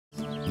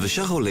The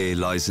Charolais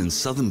lies in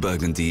southern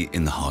Burgundy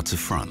in the heart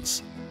of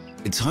France.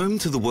 It's home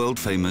to the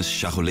world-famous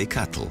Charolais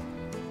cattle.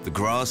 The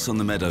grass on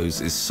the meadows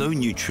is so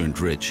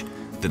nutrient-rich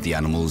that the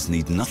animals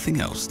need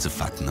nothing else to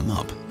fatten them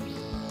up.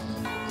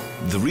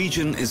 The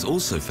region is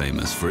also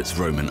famous for its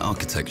Roman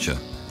architecture.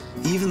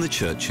 Even the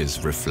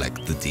churches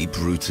reflect the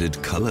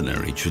deep-rooted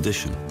culinary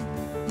tradition.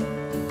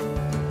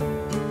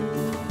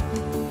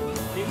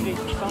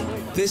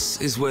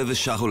 This is where the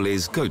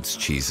Charolais goat's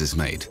cheese is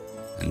made,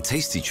 and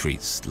tasty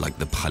treats like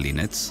the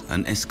pralinettes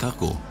and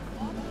escargots.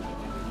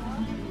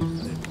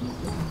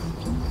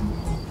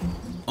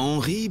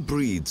 Henri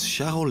breeds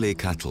Charolais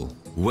cattle,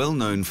 well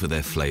known for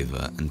their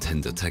flavor and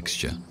tender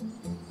texture.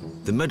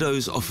 The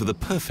meadows offer the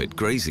perfect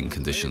grazing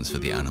conditions for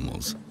the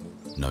animals.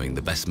 Knowing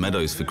the best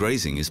meadows for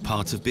grazing is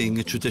part of being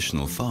a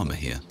traditional farmer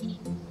here.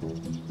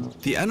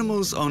 The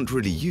animals aren't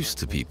really used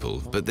to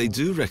people, but they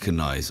do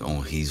recognize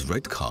Henri's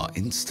red car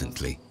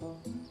instantly.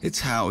 It's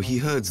how he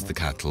herds the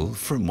cattle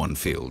from one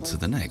field to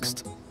the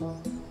next.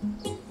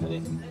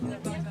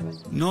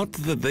 Not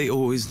that they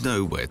always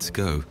know where to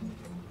go.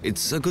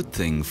 It's a good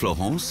thing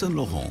Florence and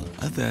Laurent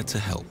are there to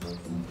help.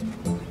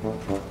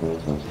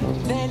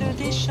 Belle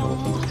des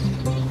champs.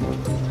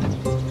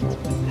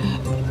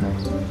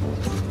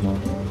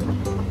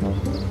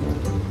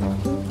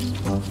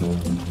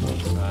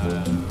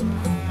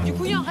 Du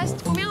coup, il en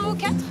reste combien au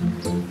 4?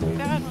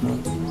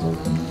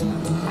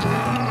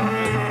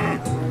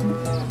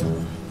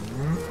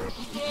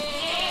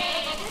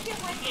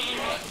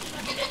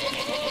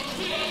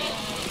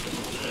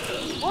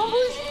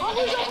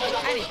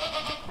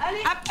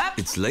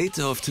 It's late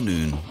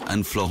afternoon,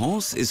 and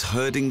Florence is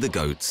herding the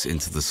goats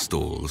into the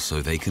stalls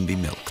so they can be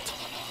milked.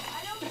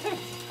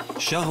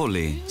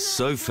 Charolais,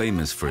 so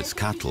famous for its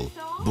cattle,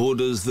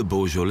 borders the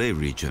Beaujolais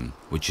region,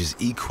 which is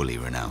equally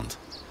renowned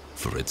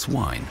for its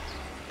wine.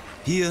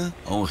 Here,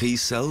 Henri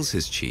sells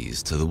his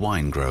cheese to the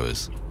wine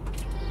growers.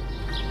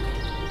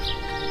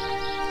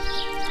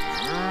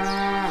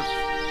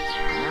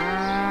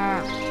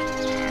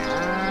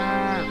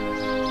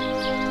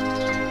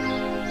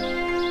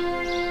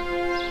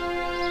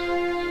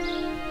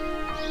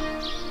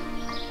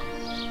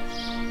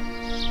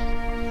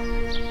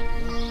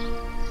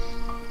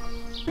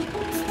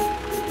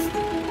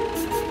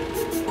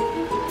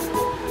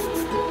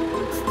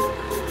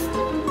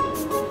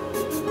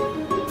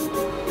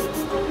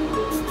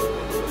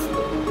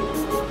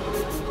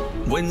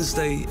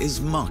 Wednesday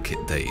is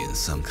market day in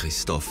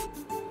Saint-Christophe.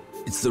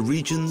 It's the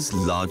region's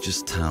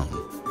largest town.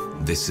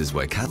 This is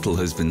where cattle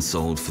has been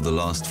sold for the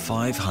last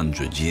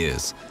 500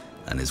 years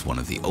and is one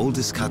of the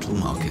oldest cattle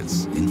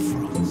markets in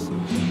France.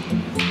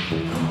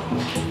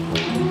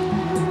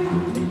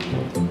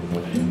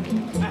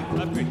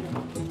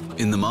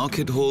 In the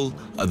market hall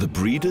are the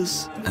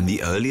breeders and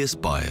the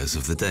earliest buyers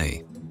of the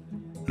day.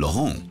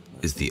 Laurent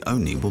is the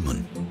only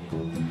woman.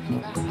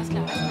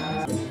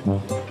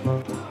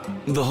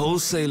 The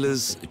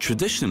wholesalers,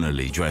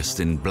 traditionally dressed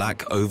in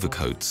black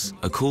overcoats,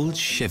 are called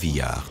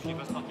chevillards.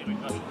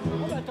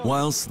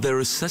 Whilst they're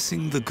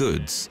assessing the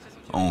goods,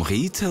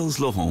 Henri tells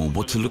Laurent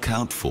what to look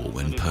out for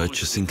when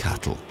purchasing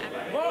cattle.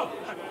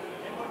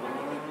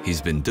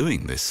 He's been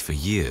doing this for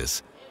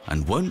years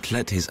and won't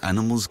let his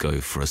animals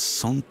go for a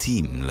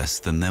centime less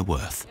than they're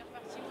worth.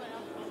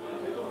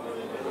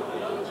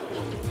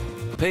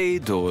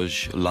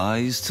 Peyrehorade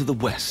lies to the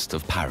west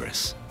of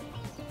Paris.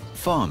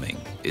 Farming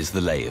is the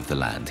lay of the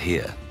land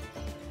here.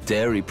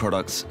 Dairy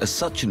products are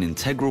such an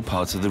integral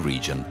part of the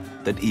region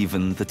that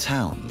even the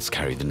towns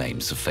carry the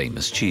names of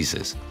famous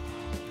cheeses.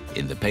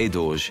 In the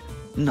Peyrehorade,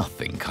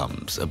 nothing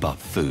comes above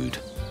food.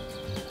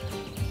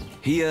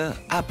 Here,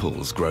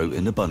 apples grow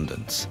in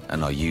abundance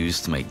and are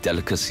used to make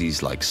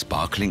delicacies like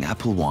sparkling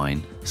apple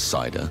wine,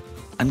 cider,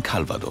 and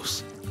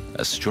calvados,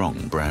 a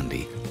strong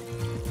brandy.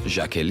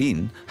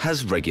 Jacqueline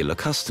has regular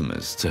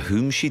customers to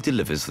whom she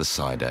delivers the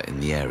cider in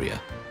the area,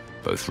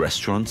 both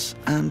restaurants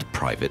and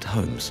private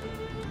homes.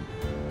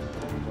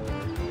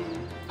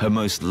 Her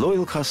most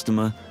loyal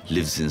customer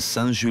lives in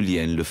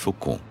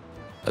Saint-Julien-le-Faucon,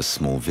 a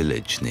small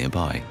village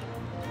nearby.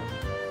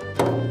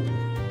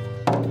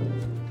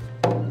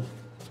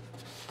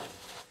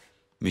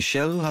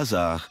 Michel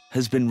Hazard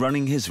has been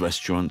running his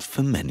restaurant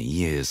for many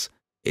years.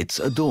 It's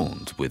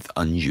adorned with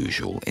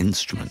unusual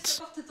instruments.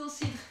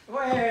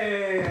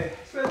 Ouais,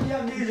 sois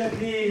bienvenue,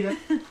 Jacqueline.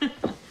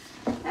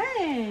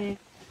 Hey.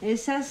 Et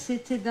ça,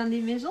 c'était dans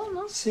les maisons,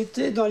 non?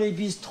 C'était dans les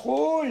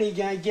bistrots, les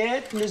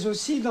guinguettes, mais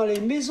aussi dans les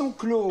maisons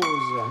closes.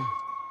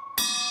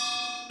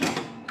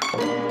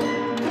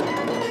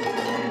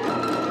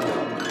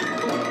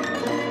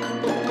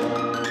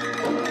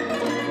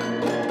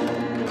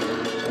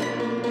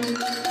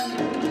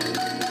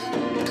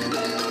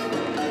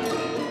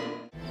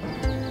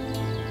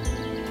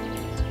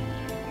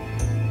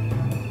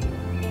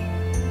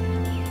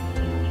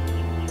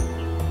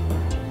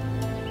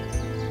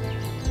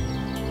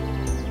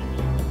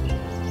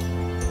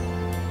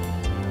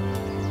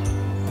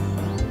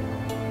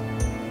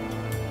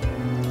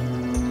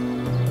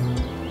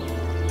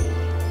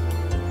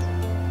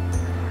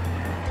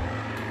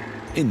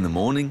 In the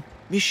morning,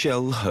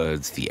 Michel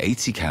herds the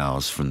 80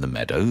 cows from the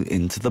meadow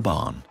into the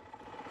barn.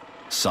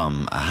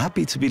 Some are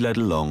happy to be led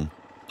along,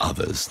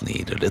 others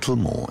need a little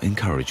more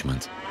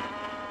encouragement.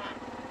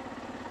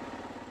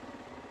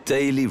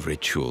 Daily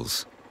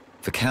rituals.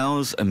 The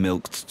cows are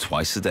milked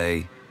twice a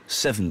day,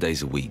 7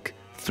 days a week,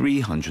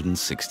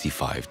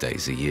 365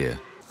 days a year.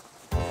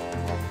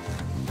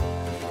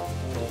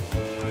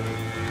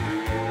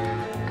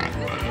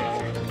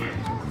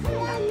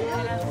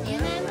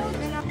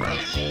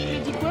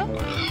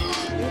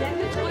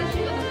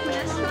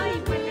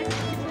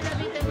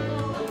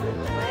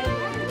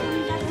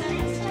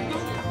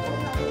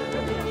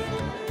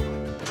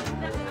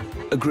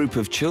 A group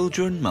of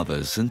children,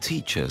 mothers and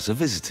teachers are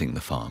visiting the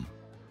farm.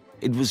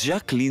 It was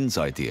Jacqueline's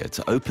idea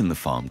to open the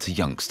farm to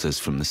youngsters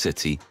from the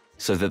city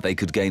so that they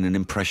could gain an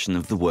impression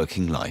of the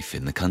working life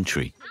in the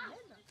country.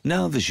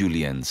 Now the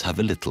Juliennes have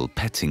a little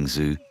petting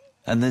zoo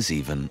and there's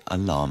even a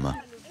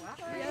llama.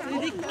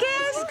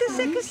 Qu'est-ce que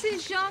c'est que ces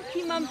gens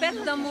qui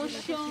m'embêtent dans mon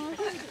champ?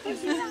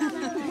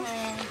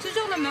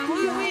 Toujours le même.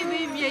 Oui,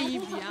 vieillit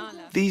bien.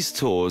 Là. These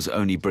tours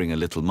only bring a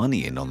little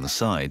money in on the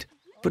side,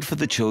 but for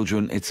the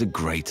children it's a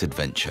great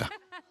adventure.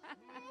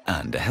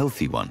 And a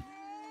healthy one.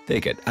 They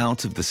get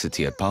out of the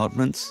city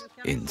apartments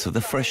into the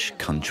fresh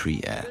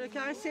country air.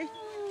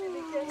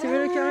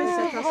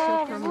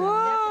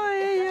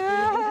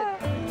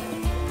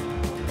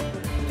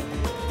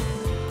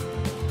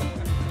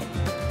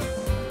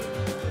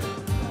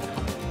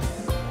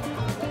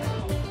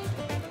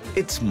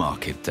 It's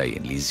market day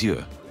in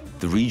Lisieux,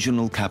 the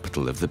regional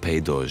capital of the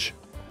Pays d'Auge.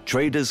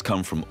 Traders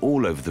come from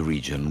all over the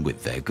region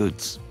with their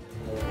goods.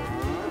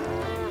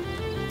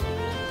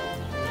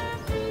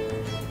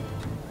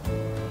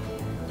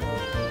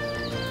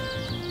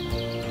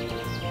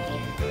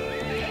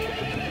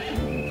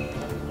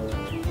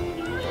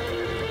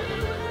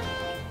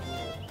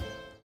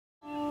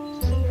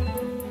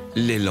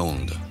 Les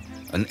Landes,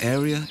 an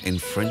area in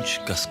French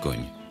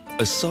Gascony,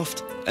 a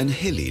soft and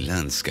hilly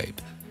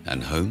landscape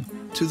and home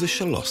to the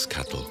Charolais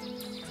cattle.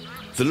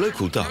 The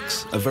local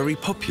ducks are very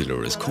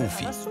popular as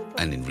confit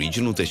and in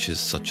regional dishes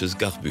such as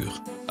garbure,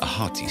 a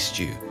hearty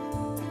stew.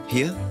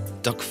 Here,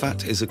 duck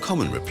fat is a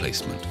common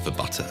replacement for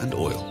butter and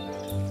oil.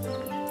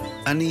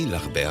 Annie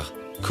Larbert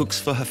cooks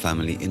for her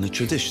family in a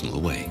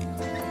traditional way.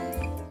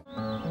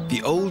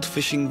 The old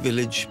fishing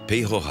village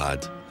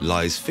Peyrehorade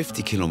lies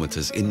 50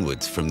 kilometers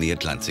inwards from the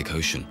Atlantic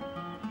Ocean.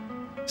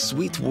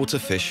 Sweetwater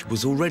fish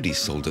was already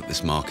sold at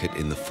this market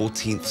in the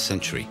 14th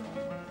century,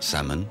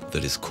 salmon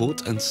that is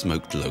caught and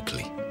smoked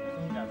locally.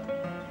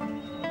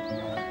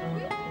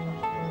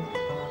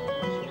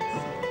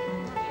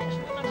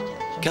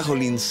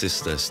 Caroline's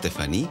sister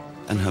Stéphanie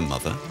and her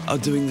mother are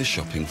doing the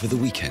shopping for the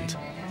weekend.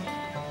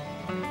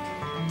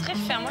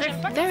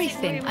 Very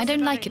thin. I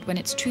don't like it when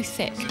it's too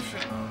thick.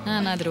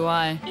 Neither do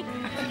I.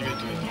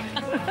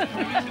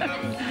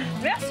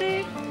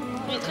 Merci.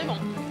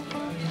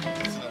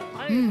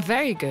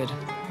 Very good.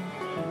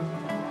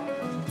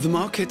 The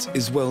market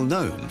is well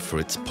known for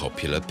its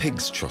popular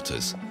pigs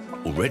trotters,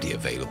 already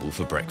available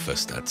for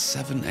breakfast at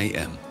 7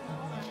 a.m.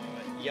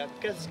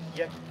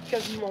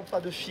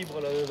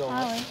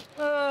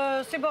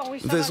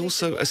 There's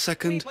also a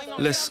second,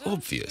 less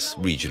obvious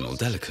regional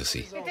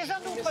delicacy.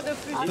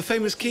 The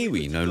famous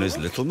kiwi known as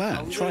Little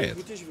Man. Try it.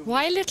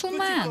 Why Little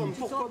Man?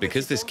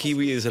 Because this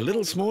kiwi is a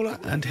little smaller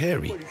and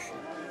hairy.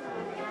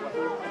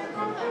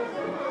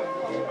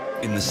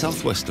 In the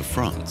southwest of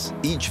France,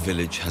 each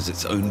village has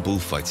its own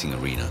bullfighting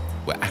arena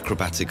where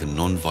acrobatic and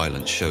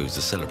non-violent shows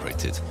are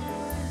celebrated.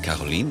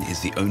 Caroline is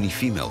the only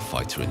female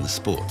fighter in the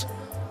sport.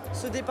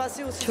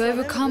 To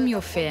overcome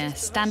your fear,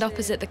 stand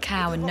opposite the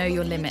cow and know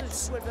your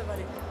limits.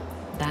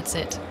 That's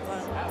it.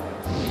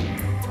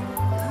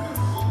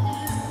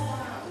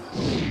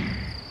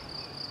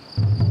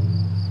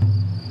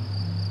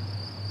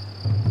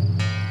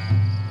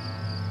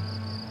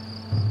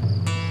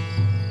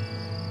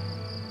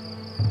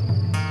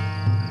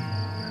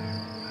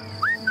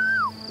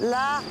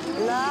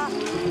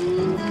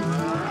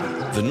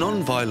 The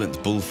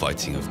non-violent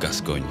bullfighting of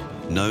Gascogne,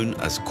 known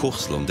as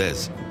course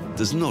Landaise,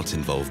 does not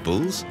involve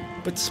bulls,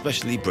 but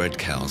specially bred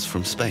cows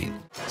from Spain.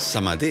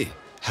 Samadé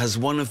has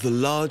one of the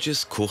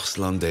largest course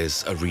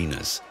Landaise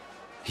arenas.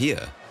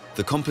 Here,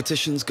 the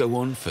competitions go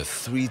on for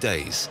 3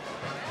 days.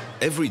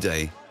 Every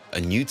day, a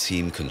new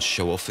team can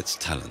show off its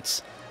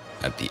talents.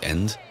 At the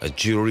end, a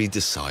jury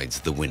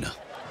decides the winner.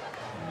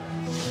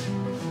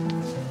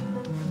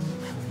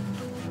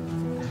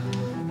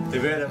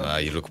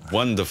 You look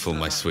wonderful,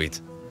 my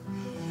sweet.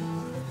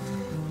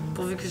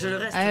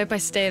 I hope I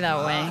stay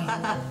that way.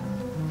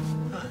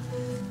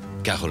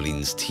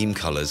 Caroline's team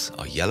colors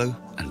are yellow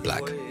and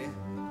black.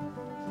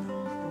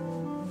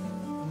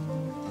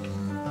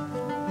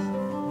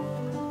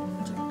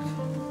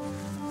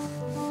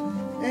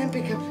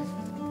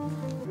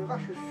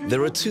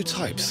 There are 2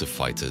 types of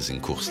fighters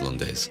in course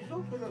Landaise.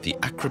 The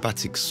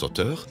acrobatic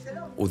sauteur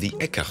or the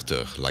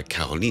écarteur like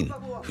Caroline,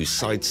 who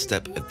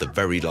sidestep at the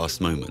very last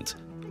moment,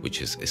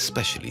 which is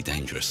especially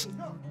dangerous.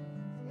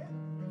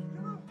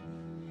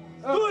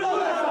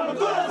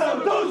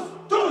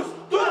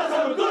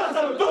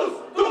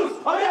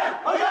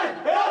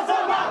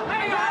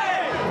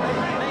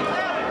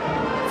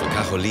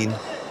 collines,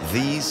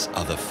 these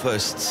are the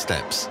first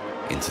steps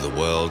into the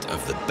world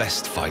of the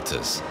best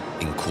fighters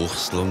in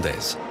course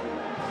landaise.